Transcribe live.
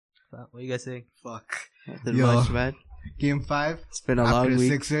What are you guys saying? Fuck. Nothing Yo. much, man. Game 5. It's been a long After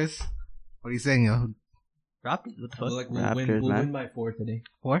week. Sixers. What are you saying, yo? Raptors? What the fuck? Raptors, we'll man. win by 4 today.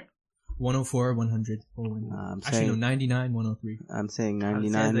 4? 104, 100. We'll win. I'm Actually, no, saying 99, 103. I'm saying saying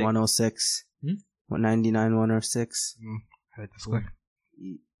 99, like- 106. Hmm? 99, 106. I heard the score.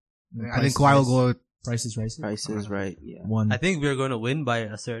 No, I think Price Kawhi is will Right. go. Price is right. Price is right. Yeah. 1. I think we're going to win by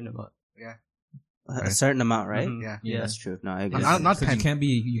a certain amount. A certain amount, right? Mhm. Yeah. Yeah, that's true. No, I agree. Not So 10.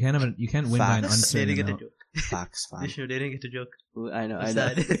 you can't win by an Facts. They uncertain didn't get the amount. joke. Facts, They fine. sure they didn't get the joke. I know, I What's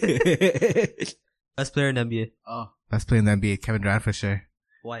know. Best player in the NBA. Oh. Best player in the NBA, Kevin Durant for sure.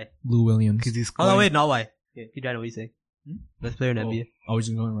 Why? Lou Williams. Because he's Oh no, wait, not why. Yeah, you don't know what you're saying. Best player in the NBA. Oh, we're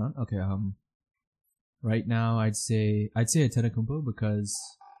just going around? Okay, right now I'd say Antetokounmpo because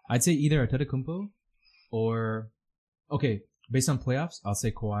I'd say either Antetokounmpo or okay, based on playoffs, I'll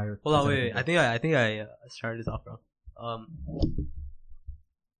say Kawhi or Hold on, wait. Antetokounmpo. I think I started this off wrong.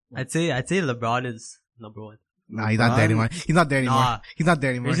 I'd say LeBron is number 1. Nah, he's not there anymore. He's not there anymore. Nah. He's not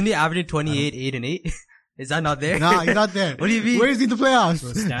there anymore. Isn't he averaging 28, 8 and 8? Is that not there? Nah, he's not there. What do you mean? Where is he in the Bro,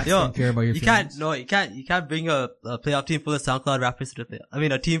 playoffs? stats Yo, don't care about your You feelings. can't bring a playoff team full of SoundCloud rappers to the playoffs. I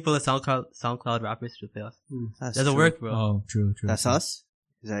mean, a team full of SoundCloud rappers to the playoffs. That's Doesn't true. work, bro. Oh, true. That's us?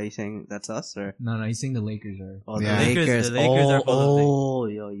 Is that you saying that's us or? No, he's saying the Lakers are. Oh, Yeah. the Lakers. The Lakers are full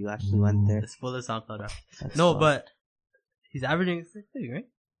of yo, you actually went there. It's full of SoundCloud rappers. That's No, fun. but he's averaging 60, right?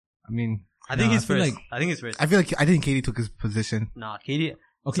 I mean, I think No, he's I feel first. like- I think he's first. I feel like I think KD took his position. Nah, KD.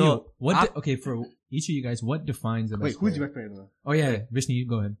 Okay, So, yo, okay, for each of you guys, what defines a best Wait, who's player? your best player though? Oh yeah, Vishnu, you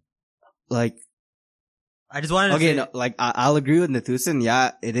go ahead. Like, I just wanted to okay, say, no, like I'll agree with Nathusan.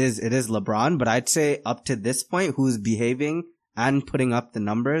 Yeah, it is LeBron, but I'd say up to this point, who's behaving and putting up the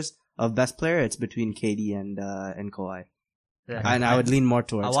numbers of best player, it's between KD and Kawhi. yeah, And I would lean more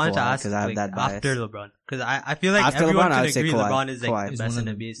towards I wanted Kawhi to ask because I have like, that bias. after LeBron, because I feel like After everyone LeBron, I can would say agree Kawhi. LeBron is like Kawhi. the He's best one in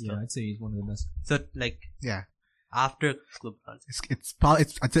of the the- NBA still. Yeah, I'd say he's one of the best. So like Yeah. after LeBron,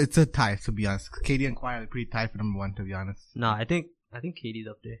 It's a tie, to be honest. KD and Kawhi are pretty tied for number 1, to be honest. nah, I think KD's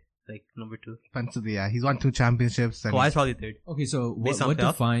up there, like number 2. Defensively, yeah. He's won 2 championships. And Kawhi's probably 3rd. Okay, so Based on what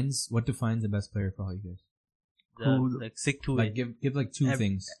playoff? defines the best player for all you guys? Like 6'2". Like give like two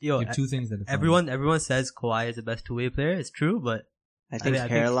things. yo, give 2 things that define Everyone says Kawhi is the best two-way player. It's true, but I think I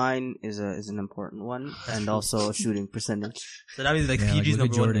think- hairline is an important one, and also shooting percentage. so that means like it. Yeah, PG's look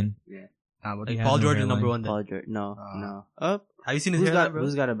at number 1. Jordan. Nah, but Like He Paul has no George is number hairline. 1 then. Paul George, no. Have you seen his Who's hairline, got bro?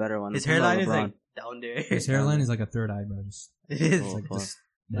 who's got a better one? His What about hairline is LeBron? like down there. His hairline is like a third eyebrow. Just, It is. Oh, like fuck. this.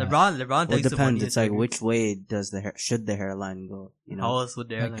 Yeah. LeBron Well, takes it the money. depends. It's like which way does should the hairline go? You How know, else would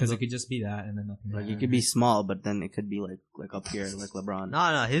there? Because it could just be that and then nothing. like it could be small, but then it could be like up here, like LeBron.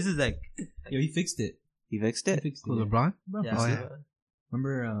 No, his is like. Yo, he fixed it. He fixed He it. fixed Who, it. LeBron? Yeah, Oh, so- yeah.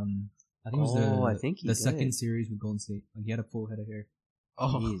 Remember, I think it was I think he the did. second series with Golden State. Like he had a full head of hair.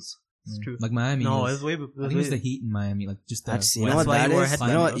 Oh, Jeez. It's Yeah. true. Like Miami. No, was- it was way before. I think it was the Heat in Miami. Like just the That's you That's know what why that he wore a is.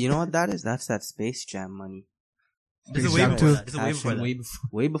 headband, You know what that is? That's that Space Jam money. This is Space way Jam before 2. that. This is way before that. way before.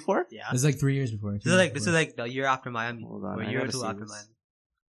 Way before? Yeah. This is like 3 years before. This is like the year after Miami. Hold on, Or a I year or gotta 2 see after this. Miami.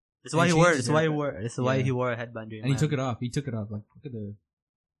 This is And why he he wore. changed This is his why he haircut. wore. This is why Yeah. he wore a headband during. And he Miami. took it off. He took it off. Like look at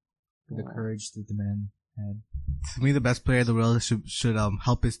the courage that the man had. to me, the best player in the world should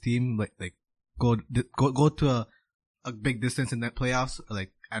help his team like go to a big distance in that playoffs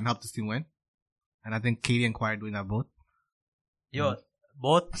and help this team win. And I think KD and Kawhi are doing that both. Yo,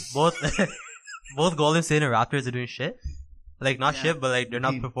 both both Golden State and Raptors are doing shit. Like not shit, but like they're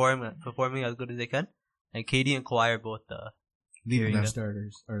not Team. performing as good as they can. And KD and Kawhi are both Leaving Their them.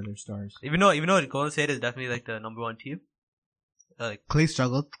 starters or their stars. even though Golden State is definitely like the number 1 team. Like Clay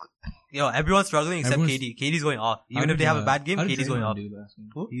struggled. everyone's struggling except Everyone's- KD. KD's going off. How Even if did, they have a bad game, how did KD's going Draymond off. do last game?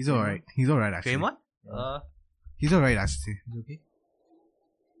 Who? He's alright. He's alright actually. Draymond? He's alright actually. Is it okay?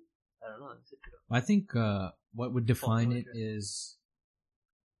 I don't know. I think what would define it is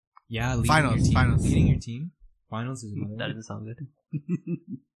leading Finals, your team. finals. Leading your team. Finals is another That one. doesn't sound good.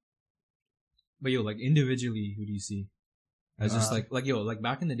 But yo, like individually, who do you see? As just like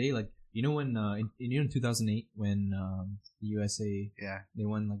back in the day, like you know when in 2008 when the USA Yeah. they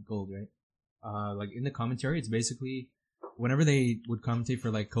won like gold, right? Like in the commentary, it's basically whenever they would commentate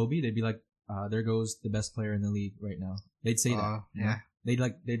for like Kobe, they'd be like, "There goes the best player in the league right now." They'd say that. you know? Yeah.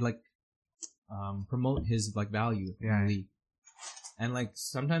 They'd promote his like value in Yeah. the league. And like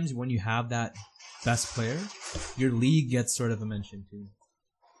sometimes when you have that best player, your league gets sort of a mention too.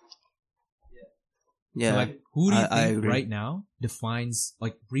 Yeah. So like who do you I think agree. right now redefines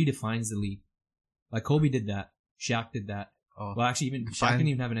the league? Like Kobe did that. Shaq did that. Oh. Well, actually, even Shaq Fine. didn't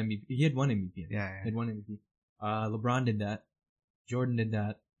even have an MVP. He had one MVP. Yeah. He had one MVP. LeBron did that. Jordan did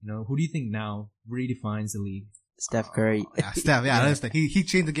that. You know, who do you think now redefines the league? Steph Curry. Yeah, Steph. Yeah, Yeah. that's like he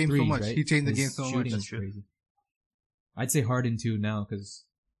changed the game so Threes, much. right? He changed the His game so much. shooting That's is true. crazy. I'd say Harden too now because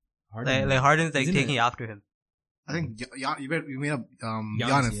Harden. Like Harden's like Isn't taking it- after him. I think you made up Giannis,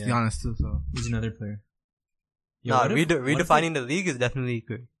 Giannis, yeah. too. So He's another player. Yo, Nah, what if- what if redefining the league is definitely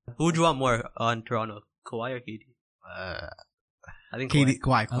good. Who would you want more on Toronto? Kawhi or KD? I think KD,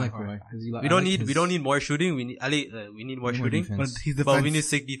 Kawhi. Kawhi. I like Kawhi. 'cause We don't need more shooting. We need more shooting. But his defense. But we need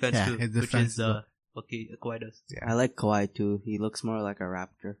sick defense Yeah, too, his which defense is is what Kawhi does. I like Kawhi too. He looks more like a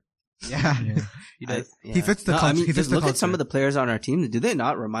Raptor. yeah. Yeah. He does. He fits the No, culture. I mean, he fits just the look culture. at some of the players on our team. Do they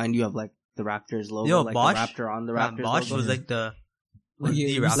not remind you of like the Raptors logo? Yo, like Bosh? the Raptor on the Man, Raptors Bosh logo? was like the Like, yeah,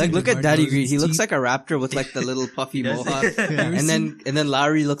 the you Raptor. see Like, look at DeMar Daddy DeRozan's Green. He looks teeth? like a raptor with like the little puffy Yes. mohawk. Yeah. And then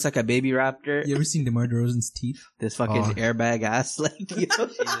Lowry looks like a baby raptor. You ever seen DeMar DeRozan's teeth? This fucking Oh. airbag ass, like, you know?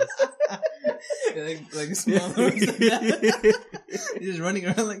 like a small horse like that. He's just running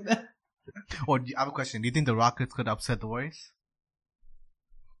around like that. Oh, I have a question. Do you think the Rockets could upset the Warriors?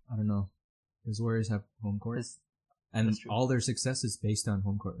 I don't know. Because Warriors have home court. That's- And that's true. all their success is based on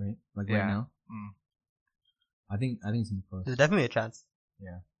home court, right? Like Yeah. right now. Mm. I think it's gonna be close. There's definitely a chance.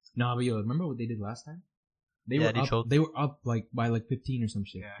 No, but yo, remember what they did last time? They Yeah, were they up. choked. They were up like by like 15 or some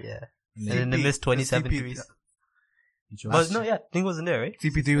shit. Yeah. Yeah. And And then they CP missed 27 CP threes. they choked. But no, yeah, thing wasn't there, right?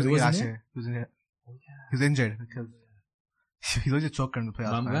 CP3 was It injured wasn't last there? year. He was injured. He was injured because he was just choker in the But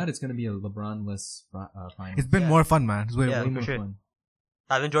playoffs. I'm man. glad it's gonna be a LeBron-less final. It's been Yeah. more fun, man. It's way, Yeah, way way more more sure. fun.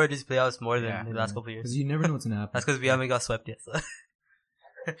 I've enjoyed these playoffs more than Yeah. the last couple of Because years. you never know what's gonna happen. That's because we haven't got swept yet. So.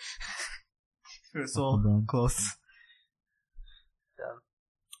 We're so LeBron. close.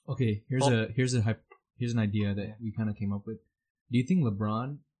 Okay, here's an idea that we kind of came up with. Do you think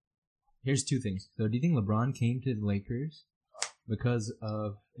LeBron? Here's two things. So, do you think LeBron came to the Lakers because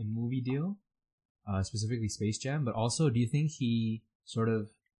of a movie deal, specifically Space Jam? But also, do you think he sort of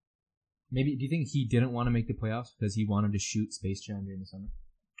do you think he didn't want to make the playoffs because he wanted to shoot Space Jam during the summer?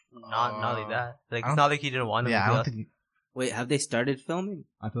 Not like that. Like I it's don't- not like he didn't want to. Yeah, I make don't the think. Wait, have they started filming?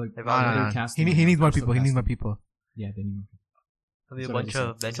 I feel like They've No, already- no, they're no. casting He him. needs more They're still people. He needs more casting him. people. Yeah, they need more people. There'll be a That's what I bunch said.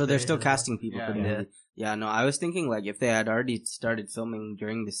 of bench So they're players still as well. casting people Yeah. for the Yeah. movie. Yeah, no, I was thinking like if they had already started filming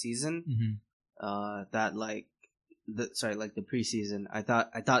during the season, Mm-hmm. that like the preseason, I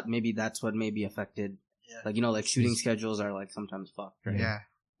thought maybe that's what maybe affected. Yeah. Like, you know, like shooting schedules are like sometimes fucked, right? Yeah.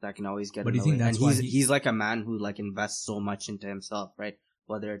 That can always get But in do you the think way. that's And why he's like a man who like invests so much into himself, right?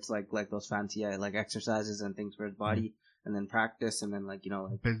 Whether it's like those fancy like exercises and things for his body, and then practice, and then like, you know,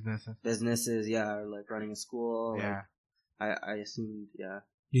 like Business. businesses, yeah, or like running a school. Yeah. Like, I assumed, yeah.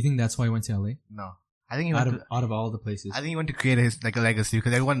 Do you think that's why he went to LA? No. I think he Out went of to. out of all the places, I think he went to create his like a legacy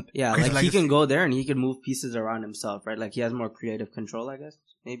because everyone. Yeah, creates like a he legacy. can go there and he can move pieces around himself, right? Like he has more creative control, I guess,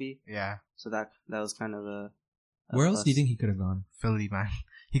 maybe. Yeah, So that was kind of a where else plus. do you think he could have gone? Philly man.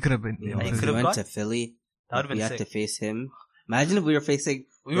 He could have been. You You know, he if could we have went gone? to Philly, That would've we been had sick. to face him. Imagine if we were facing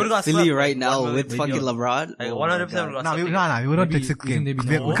We would've got Philly swept, right like, now 1 with million. fucking Yo, LeBron. Like Oh 100% my would God. got No, swept. we would not Maybe- take 6 you think games they'd be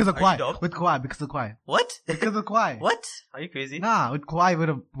because number of one? Are Kawhi. you dumb? With Kawhi, because of Kawhi. What? Because of Kawhi. What? Are you crazy? Nah, with Kawhi would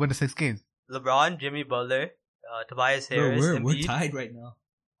have won the 6 games. LeBron, Jimmy Butler, Tobias Bro, Harris, we're Embiid. tied right now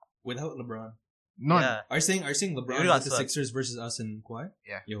without LeBron. No, Yeah. Are you saying LeBron would've got with the swept. Sixers versus us and Kawhi?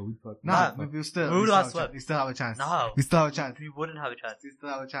 Yeah. Yo, we fucked. nah, Nah, we still. we would've got have a swept. chance. We still have a chance. No. We still have a chance. We wouldn't have a chance. We still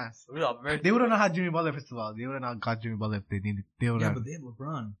have a chance. We got murdered. They would have not had Jimmy Butler first of all. They would have not got Jimmy Butler if they needed. They would Yeah, have. but they have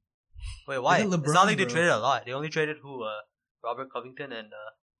LeBron. Wait, why? Look at It's not LeBron, like they bro. traded a lot. They only traded who? Robert Covington and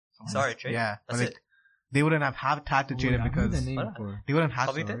Sarge, right? Yeah, That's but it. they wouldn't have had to trade him I've heard because that name What? before. they wouldn't have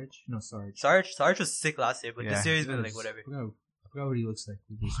to. Covington? No, Sarge. Sarge was sick last year, but Yeah. this year he's been like whatever. I forgot what he looks like.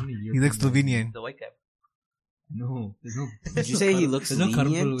 There's so many He looks European guys. Slovenian. The white guy. No, there's no. Did you say he looks There's no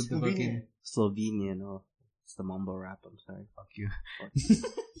cuddle lenient? with the fucking. Slovenian. Oh, it's the mumble rap. I'm sorry. Fuck you.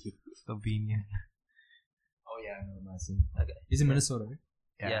 Slovenian. Oh yeah, I know what I'm saying. Okay. He's in Minnesota, right?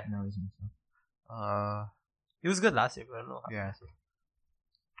 Yeah. Now he's in Minnesota. He was good last year, but I don't know. Yeah.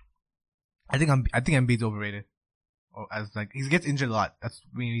 I think Embiid's overrated. Or as like he gets injured a lot. That's the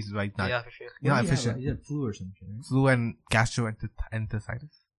main reason why he's not. Yeah, for sure. He's not What did he have? efficient. He had flu or something, right? Flu and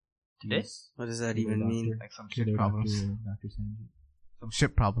gastroenteritis. Today? Yes. What does that Good even doctor. mean? Like some Good shit old problems. Dr. Sanji. Some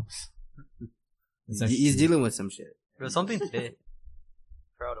shit problems. It's actually- He's dealing with some shit. There was something today.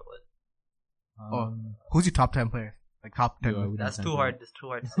 Forgot what it was. Who's your top 10 players? Like top 10. Yeah, we don't That's have too time hard. for That's too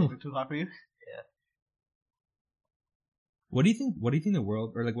hard to say. Is it too hard for you? What do you think? What do you think the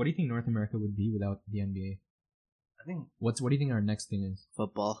world, or like, what do you think North America would be without the NBA? I think. What do you think our next thing is?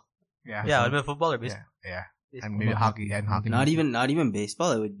 Football. Yeah. Yeah, it would be football or Yeah. baseball. Yeah. Baseball. And maybe hockey and hockey. Not even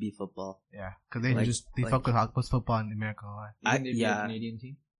baseball. It would be football. Yeah. Cause they Like- they like- fuck with hockey, what's football in America a lot. You think there'd be a yeah. Canadian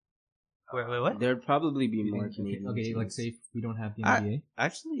team. Wait, what? There'd probably be You more think- Canadian. Okay, like teams. say if we don't have the I- NBA.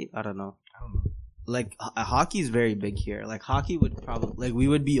 Actually, I don't know. I don't know. like hockey is very big here. Like hockey would probably we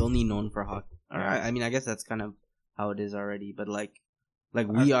would be only known for hockey. I mean, I guess that's kind of how it is already. But like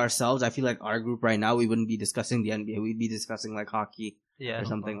we ourselves, I feel like our group right now, we wouldn't be discussing the NBA. We'd be discussing like hockey or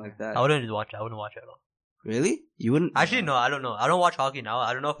something like that. I wouldn't watch it. I wouldn't watch it at all. Really? You wouldn't? Actually, no. I don't know. I don't watch hockey now.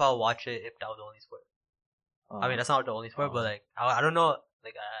 I don't know if I'll watch it if that was the only sport. I mean, that's not the only sport, but like I don't know.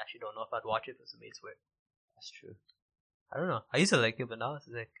 Like I actually don't know if I'd watch it if it's the main sport. That's true. I don't know. I used to like it, but now it's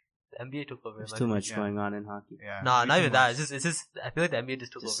like the NBA took over. There's too much going on in hockey. Yeah. Nah, not even that. It's just. I feel like the NBA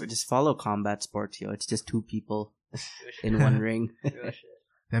just took over. Just follow combat sports, yo. It's just two people in one ring. The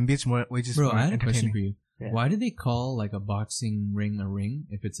NBA's more. Bro, I had a question entertaining. for you. Yeah. Why do they call like a boxing ring a ring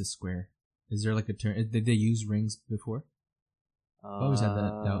if it's a square? Is there like a term? Did they use rings before? I always had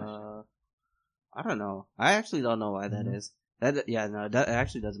that doubt. I don't know. I actually don't know why that is. That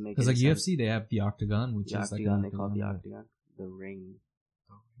actually doesn't make sense. Because like UFC, they have the octagon, which the is octagon, like they call it the octagon. The ring.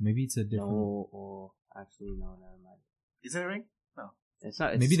 Maybe it's a different. No, actually no, never mind. Is it a ring? No. It's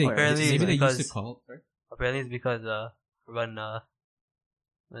not. It's Maybe they square. Apparently used to call it. Apparently, it's because when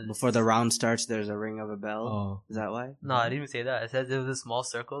before the round starts, there's a ring of a bell. Oh, Is that why? no, I didn't even say that. It says there was a small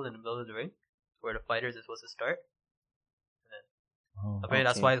circle in the middle of the ring where the fighters are supposed to start. Apparently,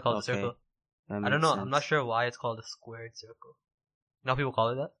 that's why it's called a circle. That I don't know. makes I'm sense. not sure why it's called a squared circle. You know how people call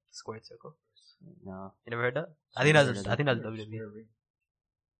it that? Squared circle. No. You never heard that? I Never think heard that's of that. WWE.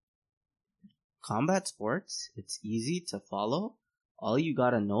 Combat sports, it's easy to follow. All you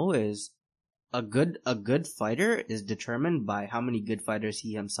gotta know is a good fighter is determined by how many good fighters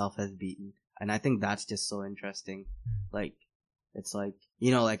he himself has beaten. And I think that's just so interesting. Like, it's like,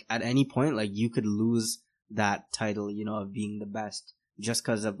 like at any point, like you could lose that title, of being the best just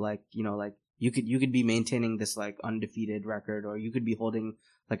because of like, like you could be maintaining this like undefeated record, or you could be holding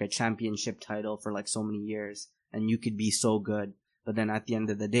like a championship title for like so many years and you could be so good. But then at the end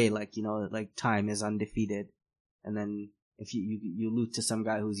of the day, like, like time is undefeated. And then if you lose to some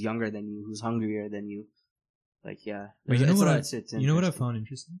guy who's younger than you, who's hungrier than you, like, yeah. But you know what I interesting. found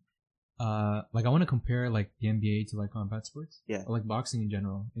interesting? Like I want to compare like the NBA to like combat sports. Yeah. Or, like boxing in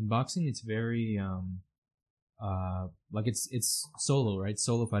general. In boxing, it's very, like it's solo, right?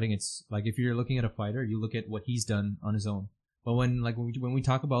 Solo fighting. It's like if you're looking at a fighter, you look at what he's done on his own. But when we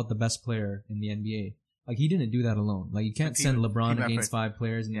talk about the best player in the NBA, like he didn't do that alone. Like you can't send LeBron against 5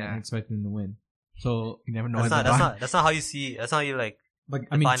 players and then expect him to win. So you never know. That's not how you see. That's not how you like. Like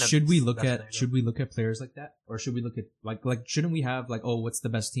I mean, should we look at players like that, or should we look at like shouldn't we have like, oh, what's the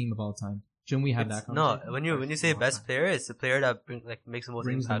best team of all time? Shouldn't we have that conversation? No, when you say best player, it's the player that makes the most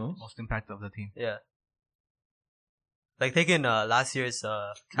Brings impact. the most impact of the team. Yeah. Like taking last year's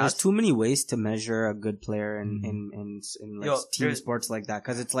there's too many ways to measure a good player in like team sports like that,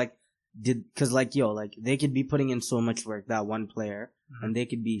 because it's like they could be putting in so much work, that one player, and they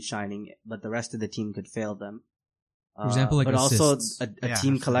could be shining, but the rest of the team could fail them. For example, like but assists. also a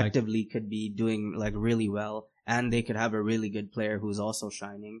team collectively could be doing like really well, and they could have a really good player who's also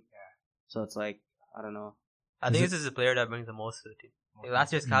shining. Yeah. So it's like, I don't know. I think this is the player that brings the most to the team. Like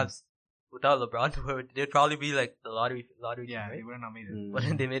last year's Cavs, without LeBron, they'd probably be like the lottery team, right? They wouldn't have made it. But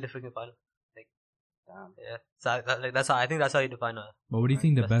then they made the freaking final. Like, Damn. yeah. So that's how I think that's how you define a. But what do you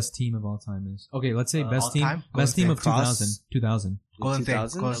think the best team of all time is? Okay, let's say best team, time? best team of Cross. 2000. Golden State.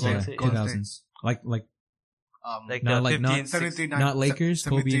 2000s? Golden State. Yeah. Golden State. 2000s. Like Like not the like 15, 73-9. not Lakers,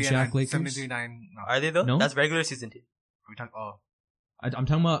 Kobe and Shaq Lakers. 73-9. No. Are they though? No? That's regular season team. Are we talking? Oh, I'm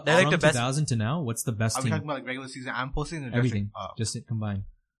talking about They're like from the best- 2000 to now. What's the best are we team? talking about like regular season and postseason? Or just Everything, like, just it combined.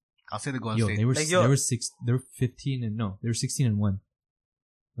 I'll say the Golden Yo, State. they were Like, they were 15 and no, they were 16 and 1.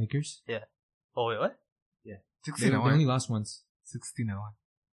 Lakers. Oh wait, what? 16 They and only 1. lost once. 16 and 1.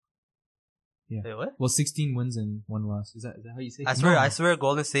 Yeah. Wait, what? Well, 16 wins and 1 loss. Is that how you say? it? I swear,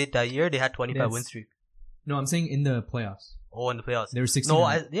 Golden State that year they had 25 Yes. win streak. No, I'm saying in the playoffs. Oh, in the playoffs. They were 16. No,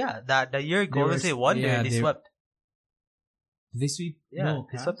 and- that year Golden were- State won. yeah, they they- swept. Did they sweep? Yeah, no,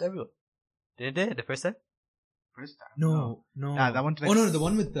 they Cavs? swept everyone. Didn't they? The first time? First time. No. Yeah, that one. Oh no, the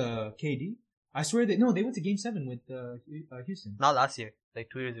one with KD. I swear they went to Game 7 with Houston. Not last year, like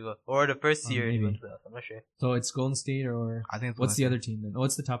 2 years ago, or the first year they maybe. went to playoffs. I'm not sure. So it's Golden State or I think. It's what's the Golden other team then? Oh,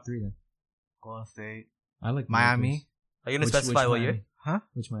 what's the top 3 then? State. Golden State. I like the Miami. Lakers. Are you gonna Which specify what year? Miami? Huh?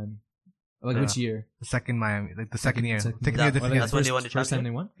 Which Miami? Like Yeah. which year? The second Miami, like the second year. Second- Taking That- a different Or, year. like, That's when they won the first time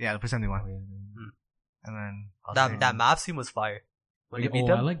championship? they won. Yeah, the first time they won. Oh, yeah. And then I'll say- That Mavs team was fire. When they beat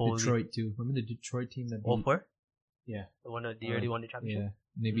them, I like holy- Detroit too. Remember the Detroit team that beat? 0-4? Yeah. The one that the year they won the Yeah, championship.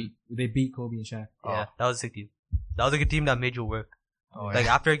 and they beat Kobe and Shaq. Yeah, that was a sick team. That was like a team that made you work. Oh, Like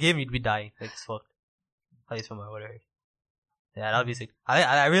yeah. after a game, you'd be dying. Like it's fucked. At least from what I heard. Yeah, that'd be sick.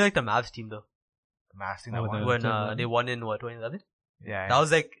 I really like the Mavs team though. The Mavs team Oh, that won. the- When 2011? they won in 2011? Yeah. That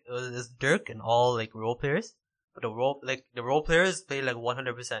was like it was Dirk and all like role players, but the role players played like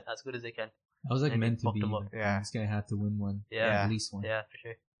 100% as good as they can. That was like And they meant to fucked be. him up. Like, Yeah. This guy had to win one. Yeah. At least one. Yeah, for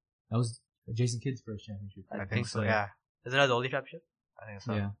sure. That was Jason Kidd's first championship. I think think so. so, Yeah. Isn't that the only championship? I think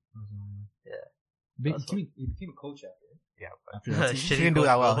so. Yeah. Yeah. Big, That's he became a coach after. Yeah. But After that Shit, season? he didn't do coach,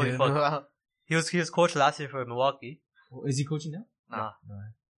 that well. bro. He Holy didn't do fuck. well. He was coach last year for Milwaukee. Oh, is he coaching now? Nah. No.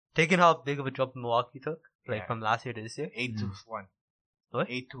 Taking how big of a jump Milwaukee took, like Yeah. from last year to this year. 8-1. What?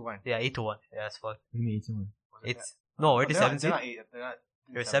 8-1. Yeah, 8-1. Yeah, that's fuck. What do you mean 8-1? It's no, we're the They're not- 7th they're seed. not eight. They're not.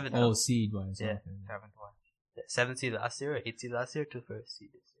 They're 7th. Oh, seed wise. Yeah. Okay. 7th one. 7th seed last year, or 8th seed last year, to first seed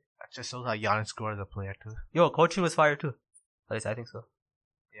this year. That just shows how Giannis scored as a player too. Yo, coaching was fire too. At least I think so.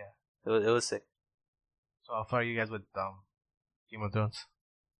 Yeah. It was sick. So how far are you guys with Game of Thrones?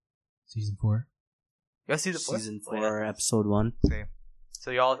 Season 4. You guys see the Season Oh, yeah. 4, episode 1. Same.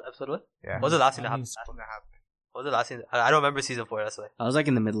 So y'all episode what? Yeah. What was the last thing that I happened? mean, Something that happened. What was the last thing? I don't remember season 4. That's why. I was like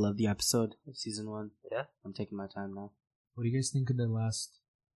in the middle of the episode of season 1. Yeah. I'm taking my time now. What do you guys think of the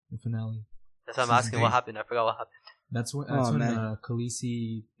finale? That's why I'm Season asking 3. what happened. I forgot what happened. That's when Oh, when man.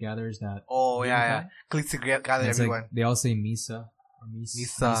 Khaleesi gathers that. Oh yeah, yeah. Unicorn? Khaleesi gathered It's like, everyone. they all say Misa or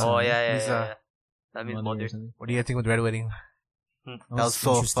Misa. Oh yeah. Lisa. That means Mother mother. or something. What do you think with Red Wedding? Hmm. That was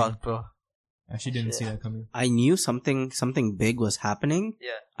so interesting. fucked, bro. I actually didn't see Yeah. that coming. I knew something big was happening.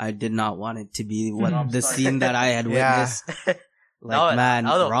 Yeah. I did not want it to be what Robb the Stark. scene that I had Yeah. witnessed. Like, No, man,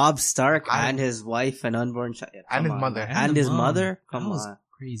 I don't- Robb Stark I- and his wife and unborn child. And his mother. And the his mom. mother? That Come was on.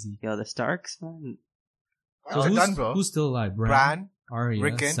 crazy. Yo, the Starks, man. So who's, done, bro. who's still alive? Bran, Arya,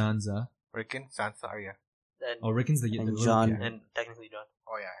 Rickon. Sansa. Rickon, Sansa, Arya. And, Oh, Rickon's the And little Jon. guy. and technically John.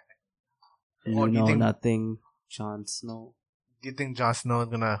 Oh yeah. You Oh, do you know think- nothing. Jon Snow. Do you think Jon Snow is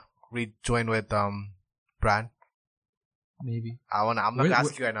gonna rejoin with Bran? Maybe. I'm not gonna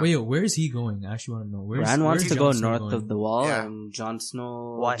ask you right now. Wait, where is he going? I actually want to know. Bran wants to go Jon Snow north going? of the wall, Yeah. and Jon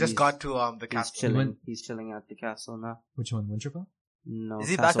Snow. Why? Just he's- got to the He's castle. chilling. went- He's chilling at the castle now. Which one? Winterfell? No. Is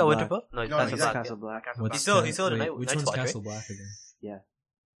he Castle back at Black. Winterfell? No, he's No, back he's at at Black. Castle Black. Castle What's Black. He's still the wait, which Night's one's Watch, right? Castle Black again? Yeah.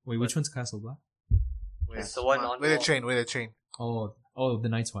 Wait, which one's Castle Black? It's the one on with the a wall. train. With a train. Oh, the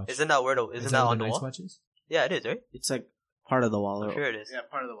Night's Watch. Isn't that where the, Is isn't that where on the the Night's wall? Watch is? Yeah, it is, right? It's like part of the wall. I'm sure it is. Yeah,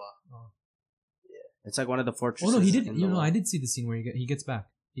 part of the wall. It's like one of the Oh fortresses. no, he did. in You the know, wall. I did see the scene where he gets back.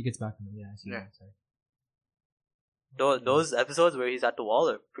 He gets back. Yeah, I see Yeah. that, sorry. Those episodes where he's at the wall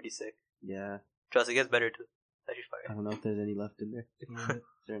are pretty sick. Yeah. Trust, it gets better too. That's just I fire. don't know if there's any left in there. Is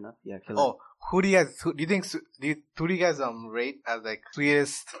there enough? Yeah. Kill Oh, who do you guys rate as like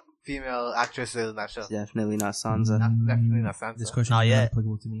sweetest female actresses in that show? it. Definitely not Sansa. Definitely not Sansa. This question Not is not yet.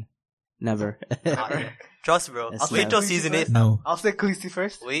 applicable to me. Never. Trust, bro. That's Wait till not- season 8. No. I'll say Khaleesi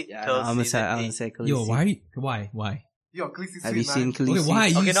first. Wait Yeah, till no, I'm gonna season 8. say Khaleesi. Yo, why? Yo, Khaleesi's Have you sweet, seen man. Khaleesi? Okay, why?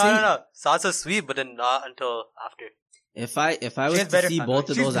 Okay, You no, say- no. Sansa's sweet, but then not until after. If I She was has to better see fun, both right?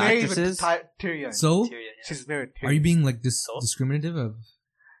 of She's those married actresses, with Tyrion. So, Tyrion, yeah. She's married. To Tyrion. are you being like So? discriminative of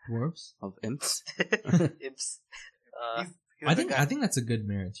dwarves? of imps, Imps. He's I the think guy. I think that's a good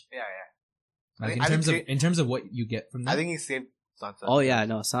marriage. Yeah, yeah. Like I think in terms of what you get from that. I think he saved Sansa. oh yeah,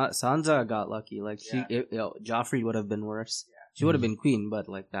 no, Sansa got lucky. Like Yeah. Joffrey would have been worse. She would have been queen, but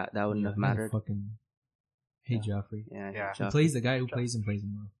like that wouldn't Yeah, have I mattered. Fucking hate Joffrey. Yeah, Yeah. He Joffrey. plays the guy who plays him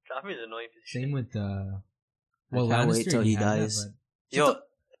well. Joffrey's an annoying piece of Same shit. with I well, can't wait Lannister, till he had that, dies. but- Yo,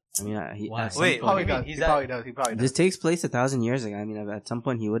 I mean, he, Why? at some Wait, He point- probably What do you does. mean? He He's probably does. He probably does. this takes place 1,000 years ago. I mean, at some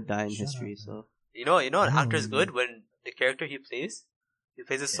point he would die in Shut history. up, So you know an Oh, actor's yeah. good when the character he plays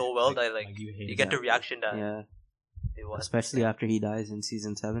it so well that like you hate you it. get the reaction that yeah, they want. especially after he dies in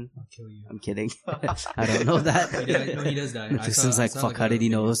season 7. I'll kill you. I'm kidding. I don't know that. No, he does die. I Just saw- seems I like saw, fuck. How a did he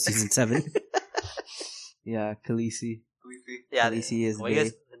know it video. was season 7? Yeah, Khaleesi. Khaleesi. Yeah, Khaleesi is what you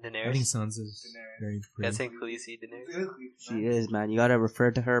guys, I think Daenerys. Sansa's very You pretty. guys think Khaleesi, Daenerys? She is, man. You gotta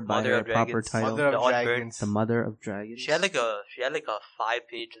refer to her by Mother her of proper Dragons. title. Mother of The odd Dragons. The Mother of Dragons. She had like a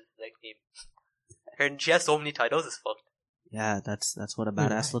 5-page like name. She has so many titles. It's fucked. Yeah, that's what a Wait,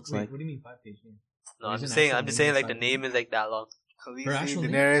 badass why? looks Wait, like. What do you mean 5 page name? No, There's I'm just an saying. actual I'm just name saying that's like the 5 name is like that long. Her Khaleesi, actual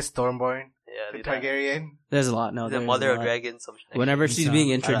name? Daenerys, Stormborn, Yeah, the like that. Targaryen. There's a lot. No, The there's Mother a of lot. Dragons. Some shit. Whenever she's Lisa. being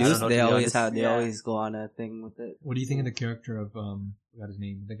I don't introduced, know, they to be always honest. they Yeah. always go on a thing with it. What do you think of the character of forgot his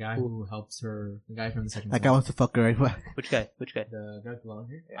name? The guy who helps her, the guy from the second. That guy wants to fuck her, right? Which guy? Which guy? The guy with the long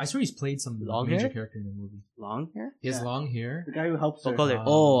hair. Yeah. I swear he's played some Long major hair? character in the movie. Long hair? He has Yeah. long hair. The guy who helps What her. color?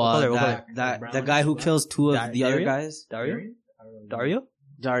 Oh, What color, what that color? the guy who Brown? kills two of the other Dario? guys. Dario? Darian? Dario?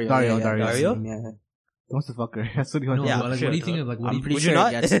 Dario. Dario, yeah, Dario. that's Dario? him, yeah. He wants to fuck her. That's what he No, wants. Yeah, to but, like, sure. what do you think of like what I'm do you pretty Would sure you it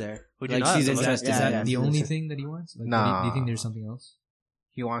not? gets there. Would you Like not? she's So, interested. Is that yeah, the she's only interested. thing that he wants? Like, Nah. do you think there's something else?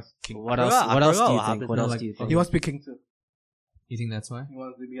 He wants king. What I else? forgot- I What else forgot do you what think? happened. What No, else like- do you think? He wants to be king too. You think that's why? He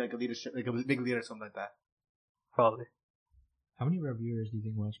wants to be like a leadership, like a big leader or something like that. Probably. How many of our viewers do you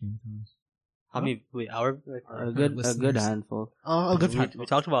think watch Game of Thrones? How many? Wait, our A good listeners. handful. Oh, good. we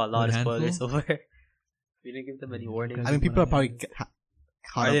talked about a lot of Good spoilers handful? so far. We didn't give them any warnings. I mean, people are probably caught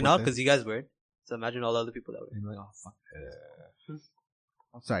Are up they with not? this. Because you guys weren't. So imagine all the other people that were. And like, oh fuck.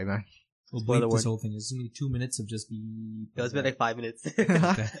 I'm sorry, man. We'll Spoiler bleep this warning. whole thing. It's gonna be 2 minutes of just be. It was been like 5 minutes.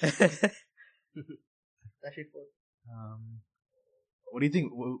 Okay. Actually, 4. What do you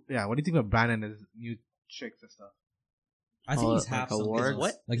think? Yeah, what do you think about Brandon and his new tricks and stuff? I think Oh, he's half like a something. warg?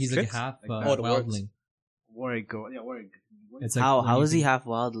 What? Like he's Tricks? like half Like that. Oh, the wargs. wildling. Warwick, yeah, Warwick. It's like How when you is he think- half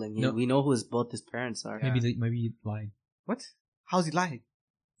wildling? No. We know who both his parents are. Yeah. Maybe he lied. What? How's he lying?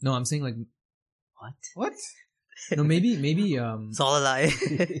 No, I'm saying like What? What? no, maybe It's all a lie.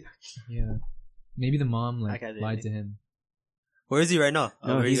 yeah, maybe the mom I like can't do lied anything. to him. Where is he right now?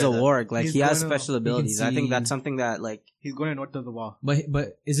 No, Where he's you a guys at? warg. Like He's he has going to- special abilities. I think see- that's something that like He's going north of the wall.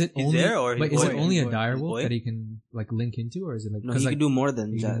 But is it He's only there, or but he's is it going? only He's a going. dire He's wolf going? that he can like link into, or is it like no, 'cause, he like, could do more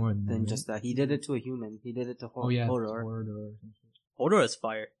than he can do more than that, right? just that. He did it to a human. He did it to oh yeah, Hodor. Hodor. Hodor is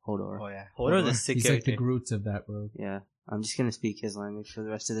fire. Hodor. Oh yeah. Hodor is a sick He's like character. the Groot of that world. Yeah, I'm just gonna speak his language for the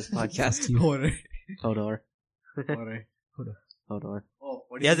rest of this podcast. Warwick. Hodor. Warwick. Hodor. Oh,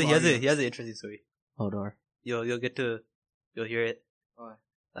 what do he you has think he has about he has an interesting story. Hodor. You'll hear it. Alright.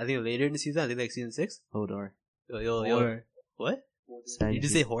 I think later in the season. I think like season 6. Hodor. You'll Warwick? what? Thank You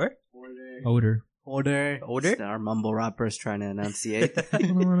just say horror? Odor. Order. Odor? Our mumble rappers trying to enunciate.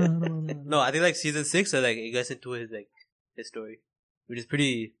 No, I think like season 6. So like it gets into his story, which is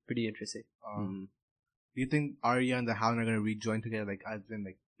pretty interesting. Mm. Do you think Arya and the Hound are gonna rejoin together, like as in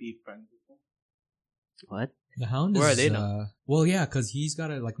like be friends? What? The Hound Where is. are they now? Well, yeah, because he's got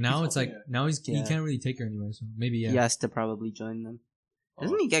to like now. He's It's like helping now he Yeah. can't really take her anywhere. So maybe yeah. He has to probably join them.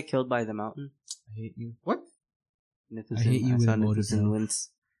 Doesn't he get killed by the mountain? I hate you. What? Nithusen. I hate you with saw a motor Nithusen drill. wince.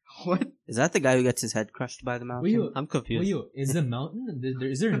 What? Is that the guy who gets his head crushed by the mountain? Wait, I'm confused. is the mountain?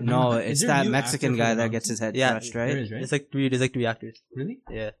 Is there? No, is it's there a that new Mexican actor for guy the that mountain? gets his head Yeah, crushed, There right? is, right? There's like three actors. Really?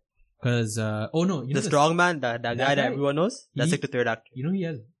 Yeah. Because oh no, you know The strong man, that guy that guy? everyone knows. That's He- like the third actor. You know he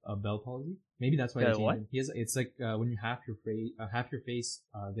has a Bell palsy. Maybe that's why Yeah, they changed what? him. He has. It's like when you half your face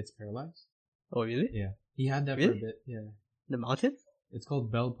gets paralyzed. Oh really? Yeah, he had that for Really? a bit. Yeah, The mountain? it's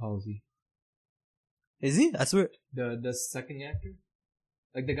called Bell palsy. Is he? I swear. The second actor,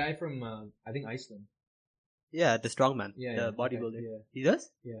 like the guy from I think Iceland. Yeah, the strong man. Yeah, the yeah, bodybuilder. okay, yeah. He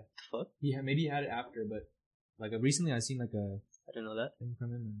does? Yeah. The fuck? Maybe he had it after, but like recently I seen like a I didn't know that. thing from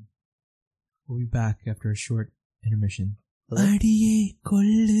him. And we'll be back after a short intermission. Hello?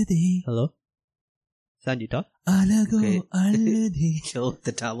 Hello? Sanjita? Okay. Chill with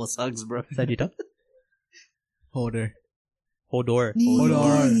the towel sucks, bro. Sanjita? Order. Hodor.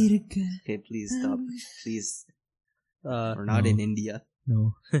 Okay, please stop. Please. We're not No. in India.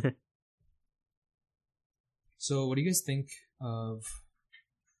 No. So, what do you guys think of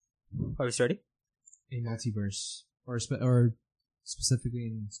Are we starting? a multiverse, or specifically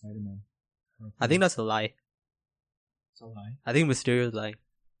in Spider-Man? I think that's a lie. It's a lie. I think Mysterio's lying.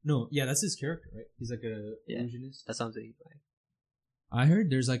 No, yeah, that's his character, right? He's like a Yeah. illusionist. That sounds like he's lying. I heard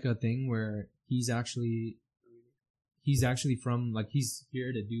there's like a thing where he's actually from like he's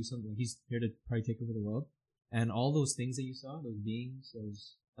here to do something. He's here to probably take over the world, and all those things that you saw, those beings,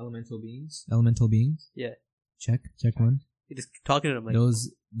 those elemental beings. Yeah. Check one. You're just talking to him like,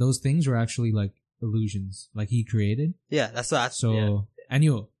 Those things were actually like illusions, like he created. yeah, that's what. So, yeah. and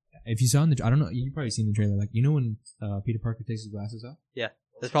if you saw in the, I don't know, you probably seen the trailer, like you know when Peter Parker takes his glasses off.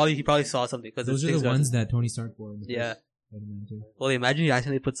 He probably saw something because Those are the ones that Tony Stark wore. In the Yeah. first Spider-Man too. Well, imagine he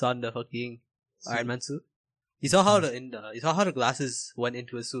actually puts on the fucking Iron Man suit. You saw how the glasses went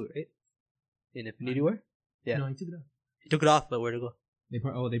into his suit, right? In Infinity War. Yeah. No, he took it off. He took it off, but where to go? They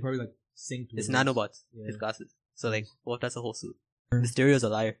probably like synced. It's with nanobots. Yeah. His glasses. So like, what if that's a whole suit? Mysterio's a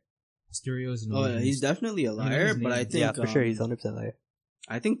liar. Mysterio's an Oh, yeah, illusionist. he's definitely a You know liar, his but name. I think Yeah, for sure, he's 100% liar.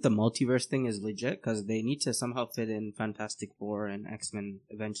 I think the multiverse thing is legit because they need to somehow fit in Fantastic Four and X-Men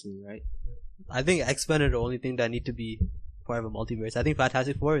eventually, right? I think X-Men are the only thing that need to be part of a multiverse. I think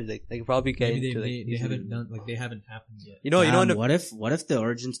Fantastic Four is like they can probably get Maybe into they like haven't done like they haven't happened yet. you know in the, what if the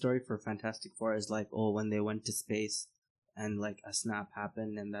origin story for Fantastic Four is like, oh, when they went to space and like a snap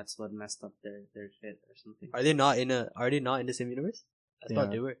happened and that's what messed up their shit or something. are they not in the same universe? I They thought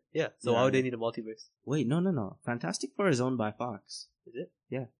are. they were. Yeah. So Yeah, why would yeah. they need a multiverse? Wait, no. Fantastic Four is owned by Fox. Is it?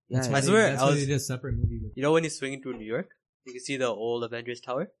 Yeah. That's Yeah. why I swear, that's I why was- they did a separate movie. With You know when you're swinging through New York, you can see the old Avengers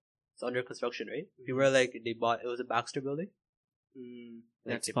Tower. It's under construction, right? People were like they bought it was a Baxter building.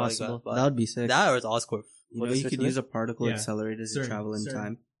 Like, That's they probably possible. got bought. That would be sick. That or it's Oscorp. You know, you could use a particle Yeah. accelerator to Certain- travel in certain-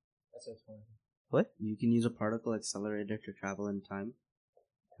 time. That's fine. What? You can use a particle accelerator to travel in time.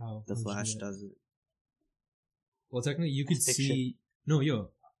 How The would you Flash do that? does it. Well, technically, you could Fiction. see. No, yo,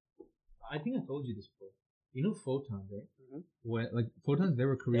 I think I told you this before. You know photons, right? Mhm. When photons, they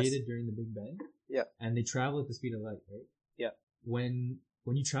were created during the Big Bang. Yeah. And they travel at the speed of light, right? Yeah. When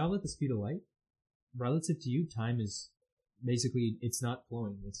you travel at the speed of light, relative to you, time is basically it's not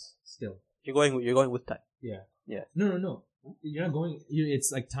flowing; it's still. You're going with time. Yeah. Yeah. No. You're not going.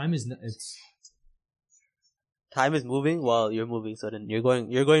 It's like time is. It's Time is moving while you're moving, so then you're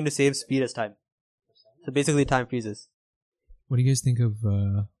going the same speed as time. So basically, time freezes. What do you guys think of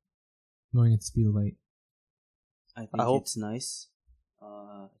going at the speed of light? I think I hope- it's nice.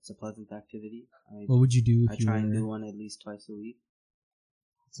 It's a pleasant activity. What would you do I if you try and were? do one at least twice a week.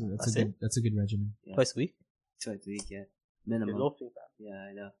 That's a good regimen. Yeah. Twice a week. Twice a week, yeah. You're Minimum. loafing, fam. Yeah,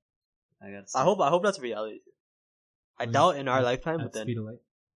 I know. I got. I hope that's reality. I Oh, doubt in our lifetime, At but the then speed of light.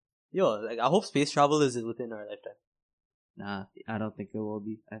 I hope space travel is within our lifetime. Nah, I don't think it will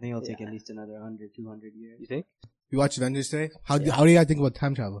be. I think it'll take Yeah. at least another 100, 200 years. You think? You watch Avengers today? How do you guys think about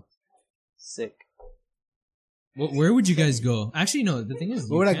time travel? Sick. Where would you guys go? Actually, no. The thing is,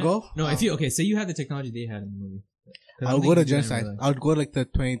 Where would I can't- go? No, if you say you had the technology they had in the movie. 'Cause I don't would go think to you can in genocide. real life. I would go to like the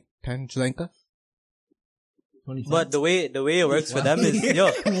 2010 Sri Lanka. 2010. But the way it works for them is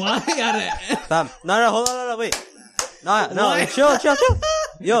Why? fam. No, hold on, wait. No, chill.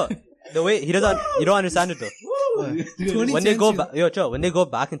 Yo, the way you don't understand it though. When they go back, when they go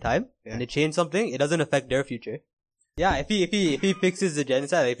back in time Yeah. and they change something, it doesn't affect their future. Yeah, if he fixes the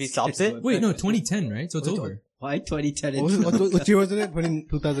genocide, if he stops it, Wait, no, 2010, right? So it's over. Why 2010? What year was it?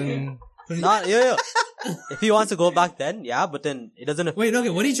 2000. yo. If he wants to go back then, yeah, but then it doesn't affect. Wait, okay.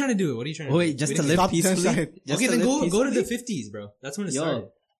 What are you trying to do? Wait, just to live Stop peacefully? genocide. Just Okay, to then live go to the peacefully? 50s, bro. That's when it Yo, started.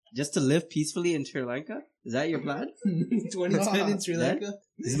 just to live peacefully in Sri Lanka? Is that your plan? 2010 in Sri Lanka.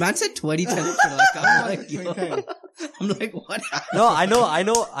 This man said 2010 in Sri Lanka. I'm like, yo. 2010. I'm like, what happened? No,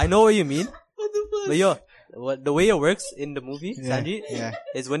 I know what you mean. But yo, the way it works in the movie, Sanji, Yeah.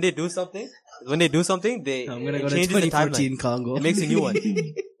 is when they do something, they I'm gonna it go to changes the 2014 timeline. Congo. It makes a new one,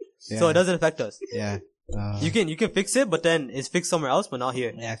 so it doesn't affect us. Yeah. You can fix it, but then it's fixed somewhere else, but not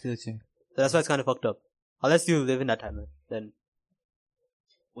here. Yeah, I feel it. So that's why it's kind of fucked up. Unless you live in that timeline, then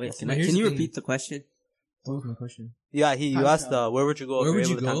Wait, But here's can you the thing. repeat the question? What was my question? yeah, you asked where would you go? Where if would you're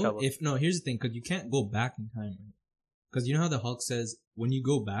you able to time go travel? if no? Here's the thing, because you can't go back in time, right? Because you know how the Hulk says when you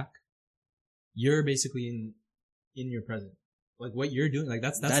go back, you're basically in your present. Like what you're doing, like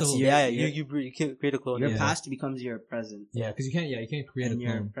that's the That's whole. your- you can create a clone. Your Yeah. past becomes your present. Yeah, because you can't create And a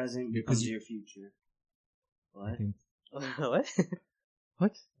your clone. present Because becomes you- your future. I What? think.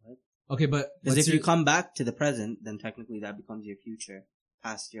 what? Okay, but Because let's if you do- come back to the present, then technically that becomes your future.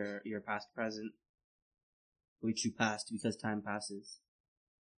 Past your past present. Which you passed because time passes.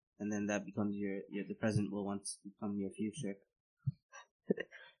 And then that becomes the present will once become your future.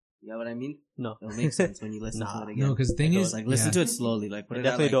 You know what I mean? No, It'll make sense when you listen Nah. to it again. no, because the thing I is, Like listen yeah. to it slowly, like put I it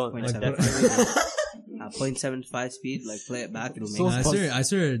definitely at don't. like I 0.75 0.75 speed, like play it back, it'll make So sense. I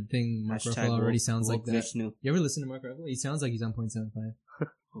saw a thing. Mark Hashtag Ruffalo already woke- sounds like woke that. Vishnu. You ever listen to Mark Ruffalo? He sounds like he's on 0.75.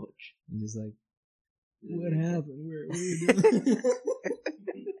 Coach. He's just like, what happened? What are you doing?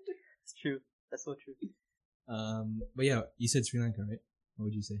 it's true. That's so true. But yeah, you said Sri Lanka, right? What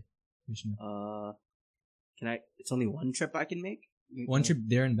would you say, Vishnu? It's only one trip I can make? One trip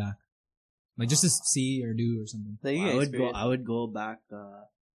there and back, like just to see or do or something. Like, you I can would go. experience I would go back.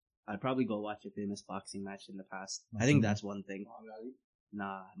 I'd probably go watch a famous boxing match in the past. I think that's one thing.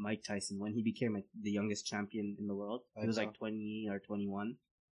 Nah, Mike Tyson when he became the youngest champion in the world, he was like 20 or 21.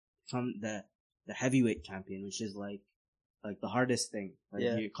 From the heavyweight champion, which is like the hardest thing. Like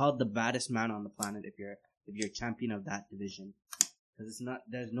Yeah. you're called the baddest man on the planet if you're champion of that division. Because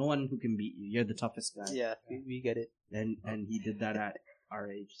there's no one who can beat you. You're the toughest guy. Yeah, we get it. And he did that at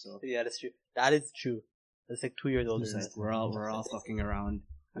our age. So Yeah, that's true. That is true. That's like 2 years older. it's than like us. we're all fucking around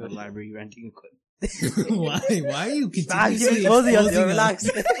at a library renting equipment. Why are you Ah, keep continuously exposing us, exposing yo, us? relax.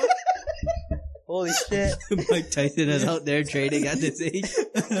 Holy shit. Mike Tyson is out there training at this age.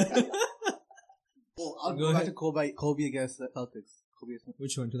 I'll Go go back ahead. to Kobe against the Celtics. Kobe is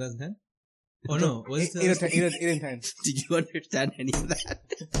Which one? 2010? Oh no, was 8 and 10. Did you understand any of that?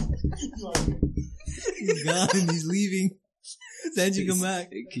 He's gone. He's leaving. Sanji, come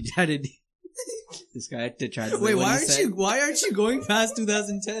back. This guy had to translate. Wait, what why he aren't said. you? Why aren't you going past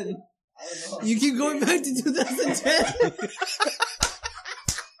 2010? You keep going back to 2010.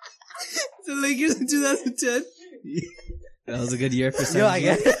 The Lakers in 2010. That was a good year for Sanji. Yo, I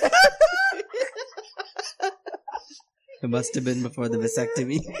get it. It must have been before the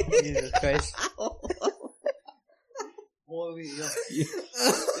vasectomy. Jesus Christ. Holy, yo.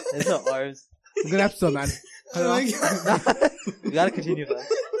 It's our arms. Good episode, man. Oh my God. We gotta continue, man.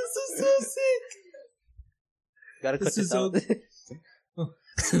 This is so sick. Gotta cut This is this out. so.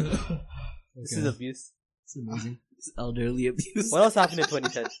 This is abuse. It's amazing. It's elderly abuse. What else happened in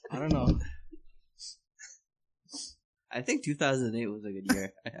 2010? I don't know. I think 2008 was a good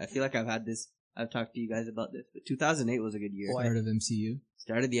year. I feel like I've talked to you guys about this, but 2008 was a good year. Start of MCU.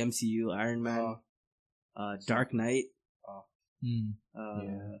 Started the MCU, Iron Man, Dark Knight. Yeah.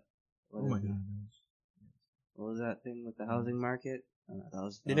 What Oh my is it? god. What was that thing with the housing market?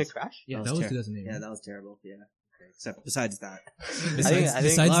 Didn't it crash? Yeah, That that was was ter- 2008. Yeah, that was terrible. Yeah. Okay. Except besides that. Besides, I think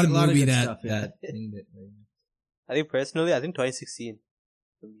besides lot- the lot of movie good that, stuff, yeah. that thing that like, I think personally, I think 2016.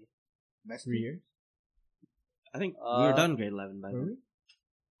 For me. Next 3 years. I think we were done grade 11 by Were then. we?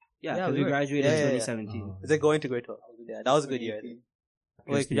 Yeah, Yeah, because we we were. graduated Yeah, in yeah, yeah. 2017. Oh. Is it going to grade 12? Yeah, that was a good year. I think.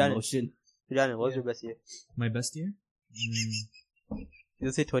 Wait, Crispy Kujanin, motion. what was your best year? My best year?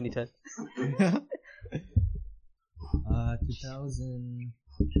 You'll say 2010. 2000.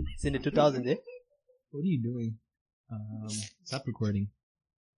 It's in the 2000s, eh? What are you doing? Stop recording.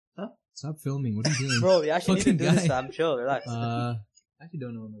 Huh? Stop filming. What are you doing? Bro, we actually need to Fucking do this, guy. fam. Chill, relax. I actually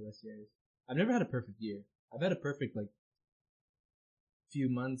don't know what my best year is. I've never had a perfect year. I've had a perfect like few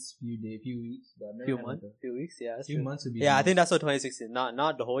months, few weeks, but I've never few had months, like few weeks, yeah. a That's few true. months would be. Yeah, the I think most. that's what 2016.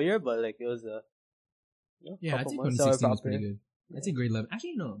 Not the whole year, but like it was Yeah, I'd couple say months 2016 was proper. pretty good. I'd say grade 11.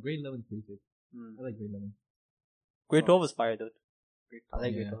 Actually, no, grade 11 is pretty good. Mm. I like grade 11. Grade 12 was fire, dude. I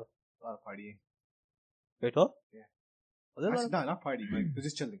like grade Yeah. 12. A lot of partying. Grade 12? Yeah. Was it a lot Actually, of, no, not partying. Like, we're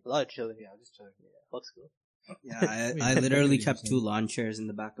just chilling. a lot of chilling? Yeah, just chilling. Fuck school. Yeah, Wait, I what literally did you kept say? 2 lawn chairs in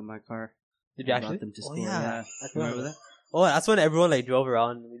the back of my car. Did you I actually? brought them to Oh, school. yeah. Yeah. I Remember that? Oh, that's when everyone like drove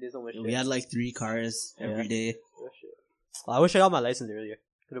around. We did so much shit. We had like 3 cars every day. Oh, shit. I wish I got my license earlier.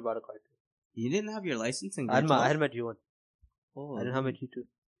 Could have brought a car too. You didn't have your license in I had grade my 12? G1. Oh, I didn't have my G2.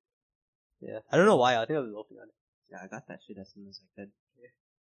 Yeah. I don't know why. I think I was loafing on it. Yeah, I got that shit as soon as I could.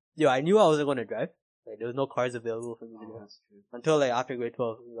 Yo, I knew I wasn't going to drive. Like, there was no cars available for me to Oh, drive. that's true. Until like after grade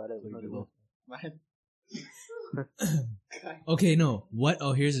 12, we got it. Man. Okay, no. What?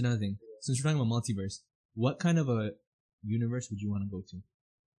 Oh, here's another thing. Since we're talking about multiverse, what kind of a universe would you want to go to?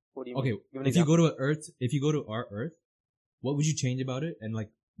 What do you Okay, mean? Give an if you example. go to Earth, if you go to our Earth, what would you change about it? And like,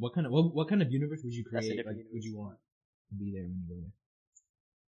 what kind of universe would you That's a create? different Like, would universe. you want to be there when you go there?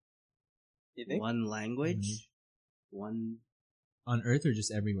 You think? One language, one. On Earth or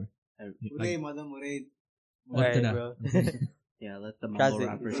just everywhere? Muray, Like, madam, muray. Alright, Tada. bro. Yeah, let the mumble Translate.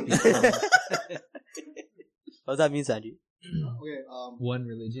 rapper speak. What does that mean, Sanji? Okay, one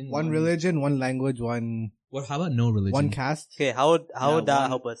religion. one religion, one language, one What? How about no religion? one caste. Okay, how would that one-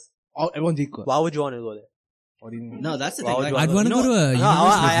 help us? All everyone's equal. Why would you want to go there? What do you mean? No, that's the Why thing. would Like, you I'd want to you go know, to a No, universe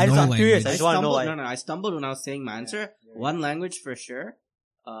I'm with no just curious. I language. just wanna know why. I stumbled when I was saying my answer. One language for sure.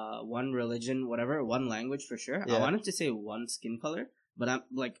 One religion, whatever. One language for sure. Yeah. I wanted to say one skin color, but I'm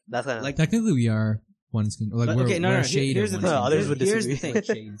like, That's kind of like. Technically, we are one skin. Like But, we're, okay, no, we're no. a shade Here's the of thing. one Others skin. would Here's the disagree.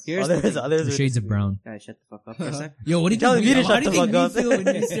 thing. Shades. Here's the others, thing. others The would shades of disagree. brown. Guys, shut the fuck up for a sec. Yo, what do you Tell think? me to How shut do the you think fuck up. we feel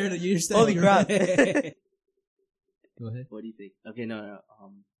when you start? You're Holy crap. Go ahead. What do you think? Okay, no.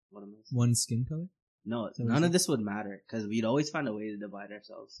 What am I saying? One skin color. No, that what none you of this would matter because we'd always find a way to divide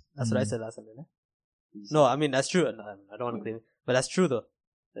ourselves. That's what I said last time, didn't I? No, I mean, that's true. No, I don't want to claim it. But that's true, though.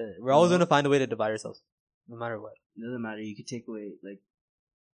 We're always No. going to find a way to divide ourselves. No matter what. It doesn't matter. You could take away like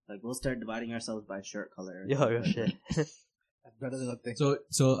we'll start dividing ourselves by shirt color. Yo, shit. That's better than nothing.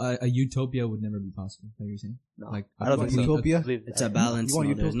 So a utopia would never be possible. Like you're saying? No, Like I don't you think want so. utopia? I believe It's a that. balance. You want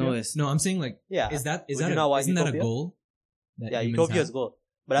No, there's no. utopia? It's, No, I'm saying like, Yeah. is that Would you not want isn't that a utopia? goal? That Yeah, humans utopia is have? goal.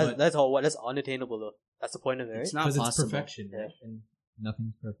 But But- that's all. That's unattainable, though. That's the point of it, right? it's not Because it's possible. perfection, Yeah. right? And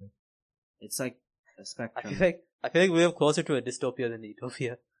nothing's perfect. It's like a I spectrum. feel like we live closer to a dystopia than a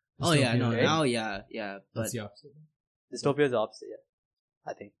utopia. Oh yeah, no, right? now yeah, but That's the opposite. Dystopia is the opposite,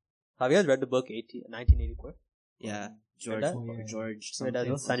 yeah. I think. Have you guys read the book 1984? yeah, George, that? George You read that,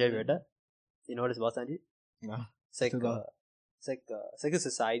 something. though? Sanjay, you read that? You know what it's about, Sanjay? No. It's like, Too long. it's like a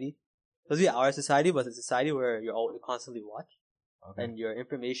society. It's supposed to be our society, but it's a society where you're constantly watched Okay. and your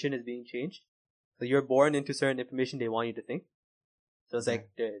information is being changed. So you're born into certain information they want you to think. So it's like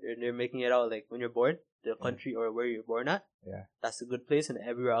they're making it out like when you're born, the country or where you're born at, Yeah. that's a good place, and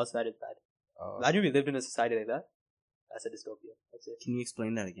everywhere else that is bad. Oh. Imagine we lived in a society like that. That's a dystopia. That's it. Can you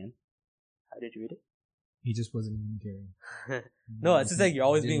explain that again? How did you read it? He just wasn't even caring. No, it's just like you're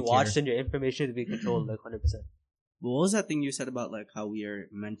always being Didn't watched care. and your information is being controlled like 100%. What was that thing you said about like how we are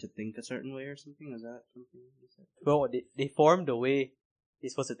meant to think a certain way or something? Is that something you said? Bro, they formed the way you're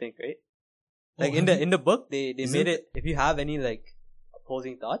supposed to think, right? Like Oh, in have the book, they Is made it- it. If you have any like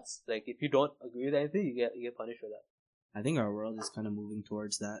opposing thoughts, like if you don't agree with anything, you get punished for that. I think our world is kind of moving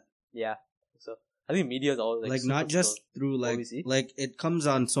towards that. Yeah. So I think media is always Like, super not just through What like we see? like it comes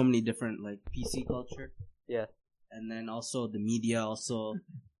on so many different like PC culture. Yeah. and then also the media also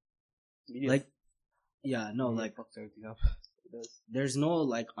Media. like like Fucks everything up. there's no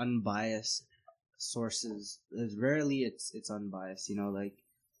like unbiased sources. There's rarely it's unbiased. Like.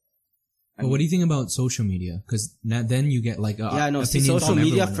 But what do you think about social media? Because then you get like social from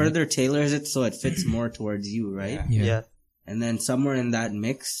media everyone, further tailors it so it fits more towards you, right? right? Yeah. And then somewhere in that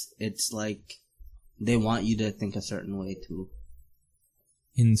mix, it's like they want you to think a certain way too.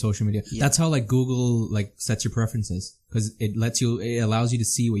 In social media, that's how like Google like sets your preferences because it allows you to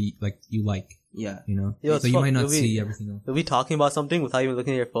see what you like. Yeah. Yo, So you might not see everything else. You'll be talking about something without even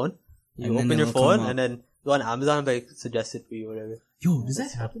looking at your phone. You And then open your it'll phone come up. and then go on Amazon and like suggest it for you, whatever. Yo, does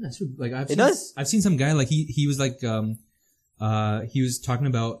that happen? That's true. Like does. I've seen some guy like he was like he was talking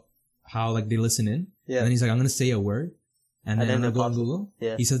about how like they listen in. Yeah. And then he's like, I'm gonna say a word. And then I'm gonna it go on pops up. Google.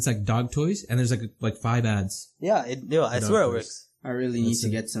 Yeah. He said it's like dog toys and there's like 5 ads. Yeah, I swear it toys. works. I really need That's to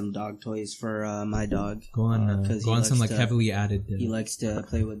it. get some dog toys for my dog. Go on 'cause go he on some likes like to- heavily added. He likes to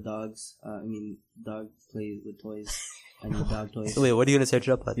play with dogs. Dog plays with toys. I need dog toys. So wait, what are you gonna search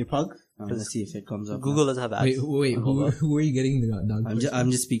up on? Your pug? Let's see if it comes up. Google doesn't have ads. Wait, who are you getting the dog? I'm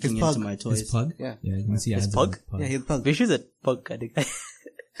just speaking His into pug. my toys. His pug? Yeah. Yeah, you can see His ads. pug? on the Yeah, he's pug. Vishu's a pug kind of guy.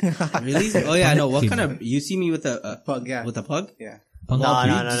 Really? Oh yeah, no. What kind of? You see me with a Pug, yeah. with a pug? Yeah. Pug. No,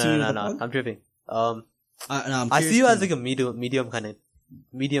 Did you see me with a no. pug? I'm tripping. No, I'm I curious see you to- as like a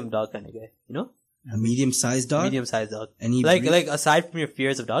medium dog kind of guy. You know, a medium-sized dog. medium-sized dog. Any Like breed? aside from your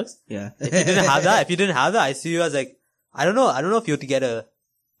fears of dogs, Yeah. if you didn't have that, I see you as like I don't know if you were to get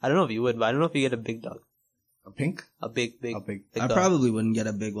I don't know if you would, but I don't know if you get a big dog, A pink? a big A big. I dog. probably wouldn't get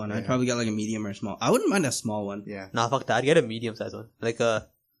a big one. I'd Yeah. probably get like a medium or small. I wouldn't mind a small one. Yeah. Nah, fuck that. I'd get a medium-sized one.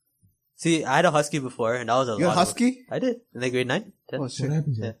 See, I had a husky before, and that was a You're a lot. of work. husky? I did in like grade 9, 10. Oh, What shit.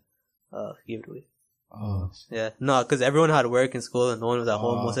 happens? Yeah. Gave it away. Oh. Yeah, no, because everyone had work in school and no one was at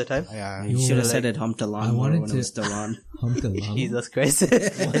home most of the time. Yeah. You Yo, should have like- said it humped a lawnmower wanted when to- it was still on. Hump the llama. Jesus Christ. I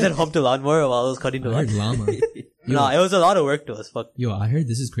said hump the lawnmower while I was cutting the I lawn. heard llama. No, it was a lot of work to us. Fuck. Yo, I heard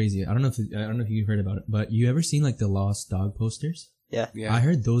this is crazy. I don't know if you heard about it, but you ever seen like the lost dog posters? Yeah. Yeah. I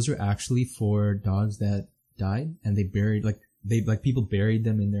heard those are actually for dogs that died and they buried people buried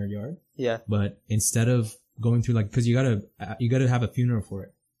them in their yard. Yeah. But instead of going through because you gotta have a funeral for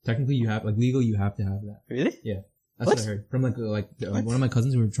it. Technically, you have legally you have to have that. Really? That's What? what I heard from one of my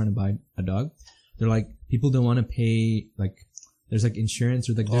cousins who were trying to buy a dog. They're like, people don't want to pay there's like insurance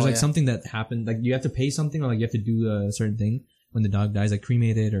or there's yeah. something that happened, like you have to pay something or you have to do a certain thing when the dog dies, like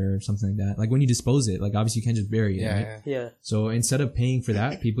cremate it or something like that. Like when you dispose it, like obviously you can't just bury it, Yeah. right? Yeah. Yeah. So instead of paying for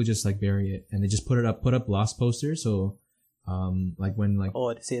that, people just bury it and they just put up lost posters. So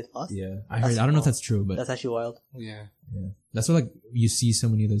Oh, to say it's lost? yeah, I don't know if that's true, but That's actually wild. Yeah. that's what you see so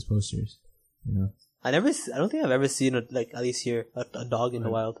many of those posters, I don't think I've ever seen at least here a dog in the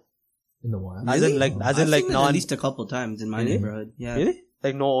wild. in the wild. As in I've seen it non at least a couple times in my Really? neighborhood. Yeah. really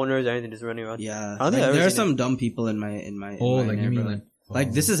like no owners or anything just running around. Yeah. I don't think I've ever there are seen some dumb people in my Oh, my like you mean neighborhood.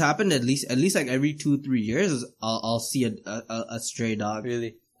 Like this has happened at least like every 2-3 years. I'll see a stray dog,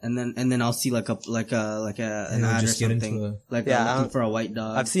 Really? and then I'll see an ad or just get into something. Like Yeah, looking I'm- for a white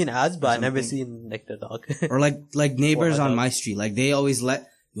dog. I've seen ads, but I've never something. seen the dog. or like neighbors Or a on dog. my street. Like they always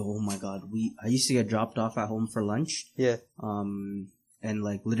oh my god, I used to get dropped off at home for lunch. Yeah. And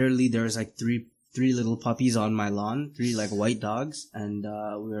literally there was three little puppies on my lawn, 3 white dogs, and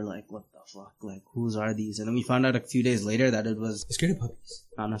we were like, what the fuck? Like whose are these? And then we found out a few days later that it was. You're scared of puppies.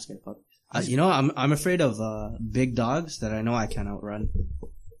 I'm not scared of puppies. I'm afraid of big dogs that I know I can't outrun.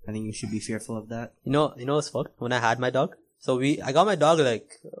 I think you should be fearful of that. You know what's fucked? When I had my dog, I got my dog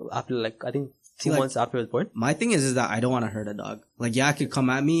after I think 2 months after it was born. My thing is that I don't want to hurt a dog. I could come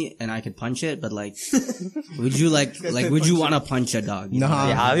at me and I could punch it, but would you would you want to punch a dog? You know? Nah.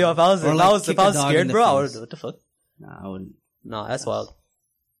 Yeah, if I was Or, if I was kick a dog in scared, the bro, I face. would. What the fuck? Nah, I wouldn't. No, that's wild.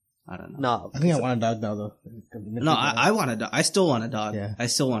 I don't know. No, I think I want a dog now, though. No, I want a dog. I still want a dog. Yeah. I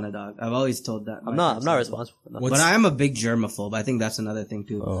still want a dog. I've always told that. I'm not responsible. No. What's- But I am a big germaphobe. I think that's another thing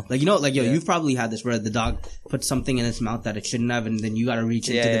too. Oh. You've probably had this where the dog puts something in its mouth that it shouldn't have, and then you gotta reach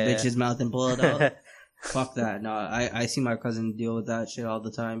into Yeah, the yeah, bitch's mouth and pull it out. Fuck that. No, I see my cousin deal with that shit all the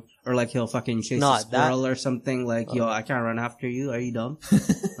time. Or he'll fucking chase No, a squirrel or something. Yo, I can't run after you. Are you dumb?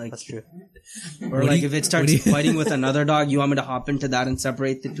 That's true. Or if it starts fighting with another dog, you want me to hop into that and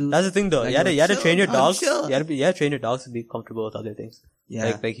separate the two? That's the thing, though. Like, You had to train your chill, dogs. chill. You had to train your dogs to be comfortable with other things,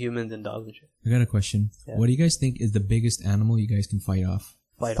 Yeah. like humans and dogs and shit. I got a question. Yeah. What do you guys think is the biggest animal you guys can fight off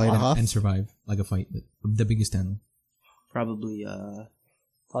Fight Fight off. off? and survive like a fight? The biggest animal. Probably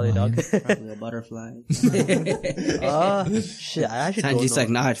Probably a dog. probably a butterfly. Shit, I actually don't Sanji's know. like,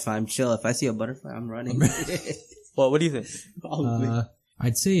 nah, I'm chill. If I see a butterfly, I'm running. What do you think? Probably.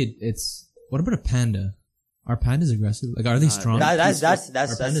 I'd say it's. What about a panda? Are pandas aggressive? Like, are they strong? That's Are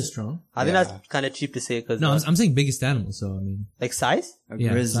pandas strong? I think that's kind of cheap to say because No, I'm saying biggest animal. So I mean, like size. A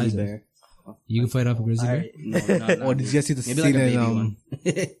Yeah, grizzly size of- bear. you can fight off a grizzly bear. No, not Or did you guys see the maybe scene like a in baby one.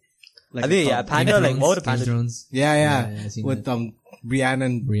 Like I think a yeah, pup. panda like what would a Game of panda? Thrones. Yeah, I seen with that. Brienne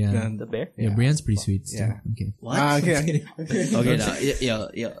and Brienne. The bear. Yeah, Brienne's pretty sweet. Still. Yeah. Okay. What? Okay. Okay, no,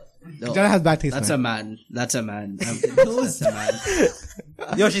 yeah. No, Jonah has bad taste. that's man. a man. That's a man. That's a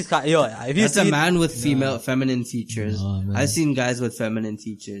man. Yo, she's kind. Yo, if you That's a see, man with feminine features. Oh, man. I've seen guys with feminine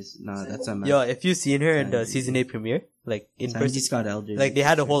features. No, that's a man. yo, if you seen her in the season 8 premiere, like in person, Sanji's got elders. like they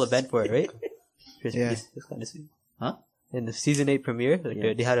had a whole event for it, right? Yeah. She was kind of sweet. Huh? In the season 8 premiere, like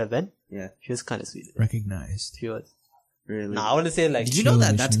Yeah. they had an event. Yeah. She was kind of sweet. Recognized. She was. Really? Nah, I want to say like. Did you know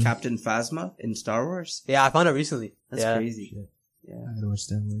that that's Television. Captain Phasma in Star Wars? Yeah, I found out recently. That's yeah. crazy. Yeah. I gotta watch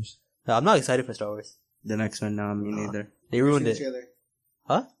Star Wars. I'm not excited for Star Wars. The next one, no, me neither. They ruined it.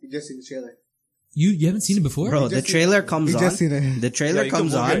 Huh? You just seen the trailer. You haven't seen it before? Bro, the trailer comes You on. just seen it. The Yo, trailer you can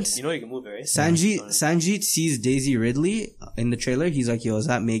comes move on. it. You know you can move it, right? Sanjit sees Daisy Ridley in the trailer. He's like, yo, is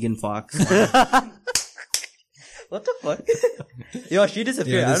that Megan Fox? What the fuck? Yo, she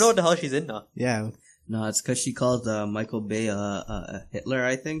disappeared. Yeah, I don't know what the hell she's in now. Yeah. No, it's cause she called Michael Bay Hitler,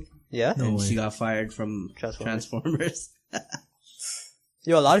 I think. Yeah? No and way. she got fired from Transformers. Transformers.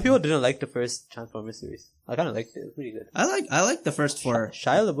 Yo, a lot of people didn't like the first Transformers series. I kind of liked it. It was pretty good. I like the first four.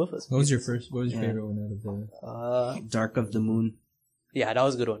 Shia LaBeouf was What was your Yeah. favorite one out of the? Dark of the Moon. yeah, that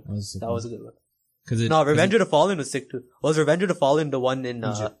was a good one. That was, That was a good one. Cause it, No, Revenge of the Fallen was sick too. Was Revenge of the Fallen the one in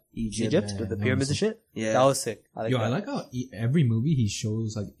Egypt Egypt. with the that pyramids and was shit? Yeah. That was sick. I like Yo, that. I like how every movie he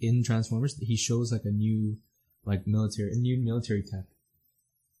shows, like in Transformers, he shows like a new military tech.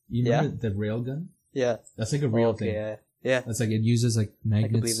 You remember the railgun? Yeah. That's like a real Okay, thing. yeah. Yeah. That's like it uses like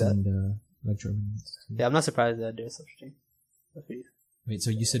believe magnets that. and electromagnets. Yeah, I'm not surprised that there's such a thing. That's pretty- Wait,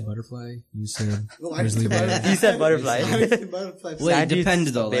 so you said butterfly? You said No, I grizzly said bear? butterfly. He said butterfly. I said butterfly. Wait, it Sanji's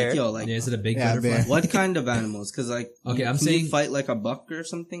depends though. bear. Like, yo, like, Yeah, is it a big Yeah, butterfly? bear. what kind of animals? Cause like, Okay, I'm can you saying- fight like a buck or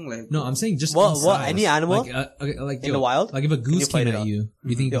something? Like, No, I'm saying just What- in what, size. any animal? Like, okay, like In yo, the wild? Like if a goose fight came it at off? you, do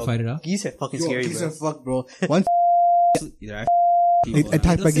you think you Yo, could fight it off? Geese are fucking Yo, scary, geese bro. are fucked, bro. One either I It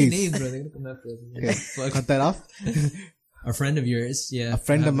attacked by Don't say geese. names, bro. They're gonna come after us. Fuck. Cut that off. A friend of yours, yeah. A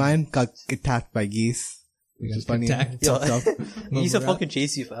friend of mine got attacked by geese. We Which got is funny. attacked. Yo, Tough. geese will Bro, fucking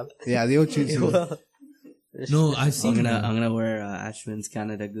chase you, fam. Yeah, they will choose you. No, I've I'm seen gonna them. wear Ashwin's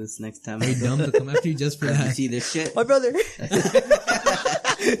Canada Goose next time. Are you dumb to come after you just for You that? see this shit? My brother.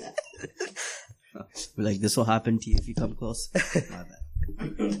 We're like, this will happen to you if you come close. My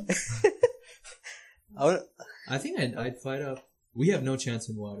bad. I think I'd fight up. We have no chance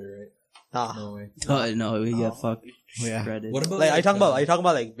in water, right? Nah. No way. Oh no, we get fucked. Yeah. Shredded. What about Like, are you talking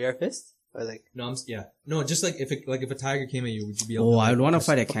about like bare fist? Or like, No, yeah. No, just like if a tiger came at you, would you be? Oh, I would want to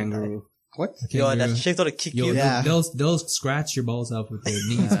fight a kangaroo. What? yo, that shit's gonna kick Yo, you. Yeah. they'll scratch your balls out with their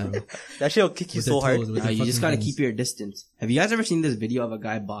knees, bro. That shit will kick you With so their hard. toes, with Nah, their you just fucking gotta toes. keep your distance. Have you guys ever seen this video of a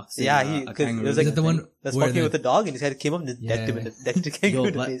guy boxing? Yeah, a 'cause kangaroo? it was like Is that the one that's where fucking the- with the dog, and his head came up and just decked him in the decked the kangaroo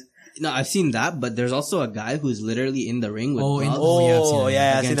in the but- face. No, I've seen that, but there's also a guy who's literally in the ring with Oh, gloves. I've seen Oh, that.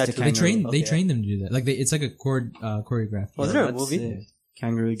 yeah, I've seen Against that the too. kangaroo. They Okay. train them to do that. Like it's like a choreographed. Was Yeah, there a that's movie? it.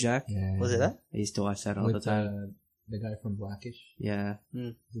 Kangaroo Jack? Yeah. Was it that? I used to watch that all the With time. the guy from Blackish? Yeah.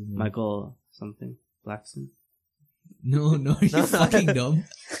 Mm. His name. Michael something. Blackson. No, you're fucking dumb.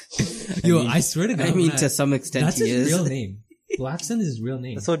 Yo, I swear to God. I mean, when to some extent that's he his is. real name. Blackson is his real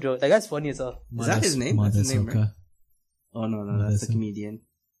name. That's so joke. That guy's funny as hell. Is that his name? That's his name, right? Madasoka. Oh no, that's the Madison. comedian.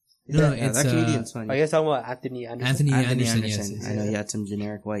 No, Yeah, it's that comedian's funny. Are you guys talking about Anthony Anderson? Anthony Anthony Anderson. Anderson. Yes, I know he had some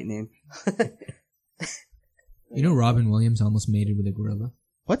generic white name. You know, Robin Williams almost mated with a gorilla.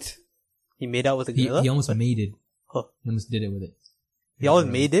 What? He made out with a He gorilla? almost mated. Huh. He almost did it with it. He always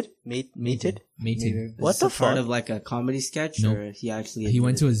mated? Mated? Mated. What Is the this a part fuck? of like a comedy sketch, Nope. or he actually? He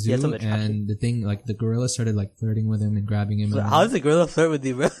went to a He zoo had some attraction. and the thing, like the gorilla started like flirting with him and grabbing him. and- How does the gorilla flirt with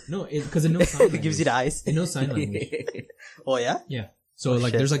you, bro? No, because it knows sign It gives you the eyes. It knows sign language. Oh, yeah? Yeah. So Oh,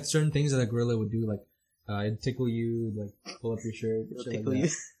 like, shit. there's like certain things that a gorilla would do, like it'd tickle you, like pull up your shirt, It'll shit like tickle that. you.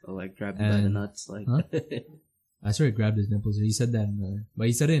 Or like grabbed by the And- nuts, like. Huh? I swear he grabbed his nipples. He said that, but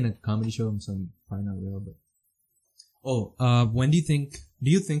he said it in a comedy show, so probably not real. But when do you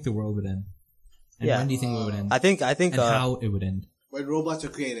think the world would end? And Yeah. when do you think it would end? I think, and how it would end? When robots are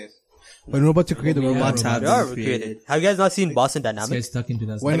created. When robots are created, Yeah, Robots have they been are created. created. Have you guys not seen Boston This guy's Dynamics? stuck into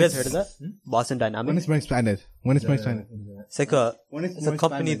that. When Have you guys it's- heard of that? Boston when Dynamics? it's more expanded. When it's more expanded. It's like a, When it's a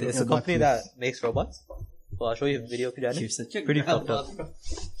company, it's a company that makes robots. Well, I'll show you a video, You're Kijani. such a Pretty fucked grandma. up.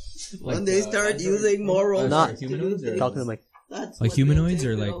 When they start using more robots. Not humanoids or- talking to Mike. That's Like what humanoids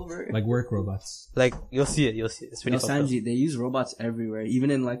they'll or take like over. like work robots? Like you'll see it. It's pretty No, fucked up. Sanji, they use robots everywhere,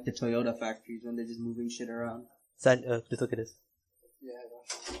 even in like the Toyota factories when they're just moving shit around. Just look at this.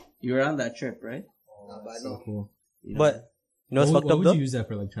 You were on that trip, right? So cool. You know, But you know what's fucked what up would though? you use that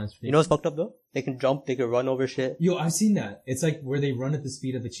for, like transportation? You know what's fucked up though? They can jump. They can run over shit. Yo, I've seen that. It's like where they run at the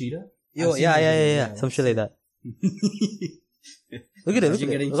speed of a cheetah. Yo, I've seen yeah, those yeah, videos, yeah, yeah. Some shit like that. Look at it. Look Imagine at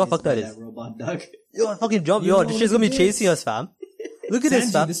it. getting Look how chased fucked by that is. robot dog. Yo, fucking jump. Yo, Yo, this shit's gonna be look at this. chasing us, fam. Look at this,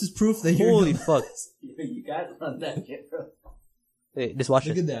 Sanji, fam. this is proof that you're Holy not- fuck. You can't run that shit, bro. Wait, just watch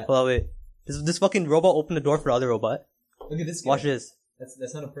Look this. at that. Hold on, wait. This fucking robot opened the door for the other robot. Look at this guy. Watch this.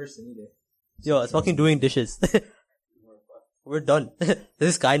 That's not a person either. Yo, it's fucking doing dishes. We're done. This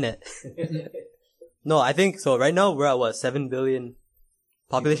is Skynet. No, I think so. Right now we're at what, 7 billion.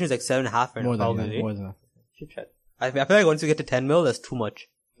 Population is like 7.5 right now. More than Probably. that. More than that. Should check. I feel like once you get to 10 mil, that's too much.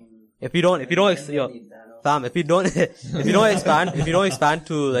 If you don't, yo, fam, if you don't expand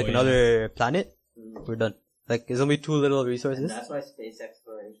to like Oh, yeah. another planet, we're done. Like, there's only too little resources. That's why space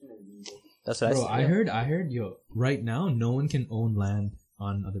exploration is needed. That's what Bro, I see. I heard, yo, right now, no one can own land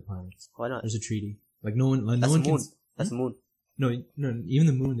on other planets. Why not? There's a treaty. Like, no one, like, no That's one the moon. can, That's the moon. no, even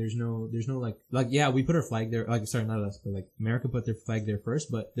the moon, there's no, like, yeah, we put our flag there, like, sorry, not us, but like, America put their flag there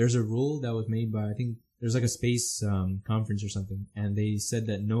first, but there's a rule that was made by, I think, there's like a space, conference or something, and they said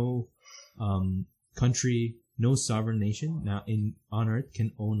that no, country, no sovereign nation now on Earth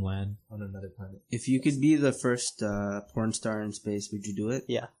can own land on another planet. If you could be the first porn star in space, would you do it?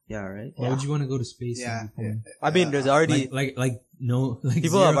 Yeah. Yeah, right? Why would you want to go to space? Yeah, and do porn? I mean, there's already, Like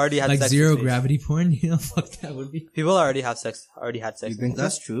People have already had like sex in zero space. gravity porn. You know, fuck that would be. people already had sex. You think so?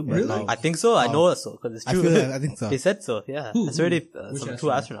 That's true, but Really? like, I think so. I Oh. know so, cause it's I true. feel I think so. They said so, yeah. Who? It's already, Which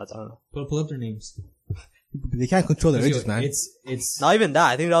two astronaut? astronauts, I don't know. Pull up their names. They can't control their Yo, urges, man. It's Not even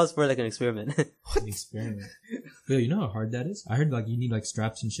that. I think that was for like an experiment. an experiment. Yo, you know how hard that is? I heard like you need like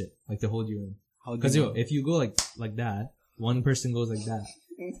straps and shit, like to hold you in. How do Cause you yo, know? if you go like that, one person goes like that.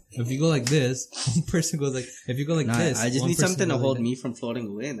 If you go like this, one person goes like. If you go like nah, this, I just one need person something to goes hold like me from floating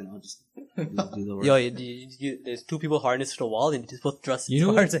away, and then I'll just do the work. Yo, there's two people harnessed to a wall and you just both thrust. that. You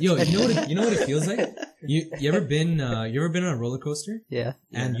know towards what? it. Yo, you know what it feels like? You ever been on a roller coaster? Yeah.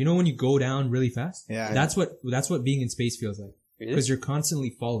 And you know when you go down really fast? Yeah. That's what being in space feels like. Really? Because you're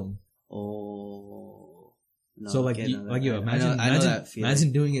constantly falling. Oh. No, So like, okay, no, yo, I know imagine that feeling.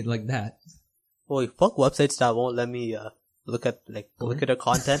 imagine doing it like that. Holy fuck websites that won't let me, look at the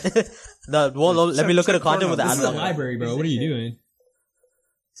content. That won't let me look at the content with the This ads is a on it. library, bro. What are you doing?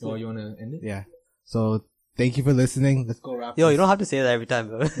 So you want to end it? Yeah. So thank you for listening. Let's go Raptors. Yo, you don't have to say that every time,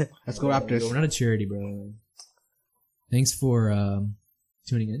 bro. Let's go Yo, Raptors. we're not a charity, bro. Thanks for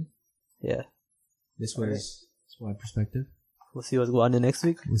tuning in. Yeah. This was Squad Perspective. We'll see what's going on next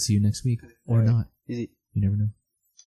week. We'll see you next week or Alright. not. Easy. You never know.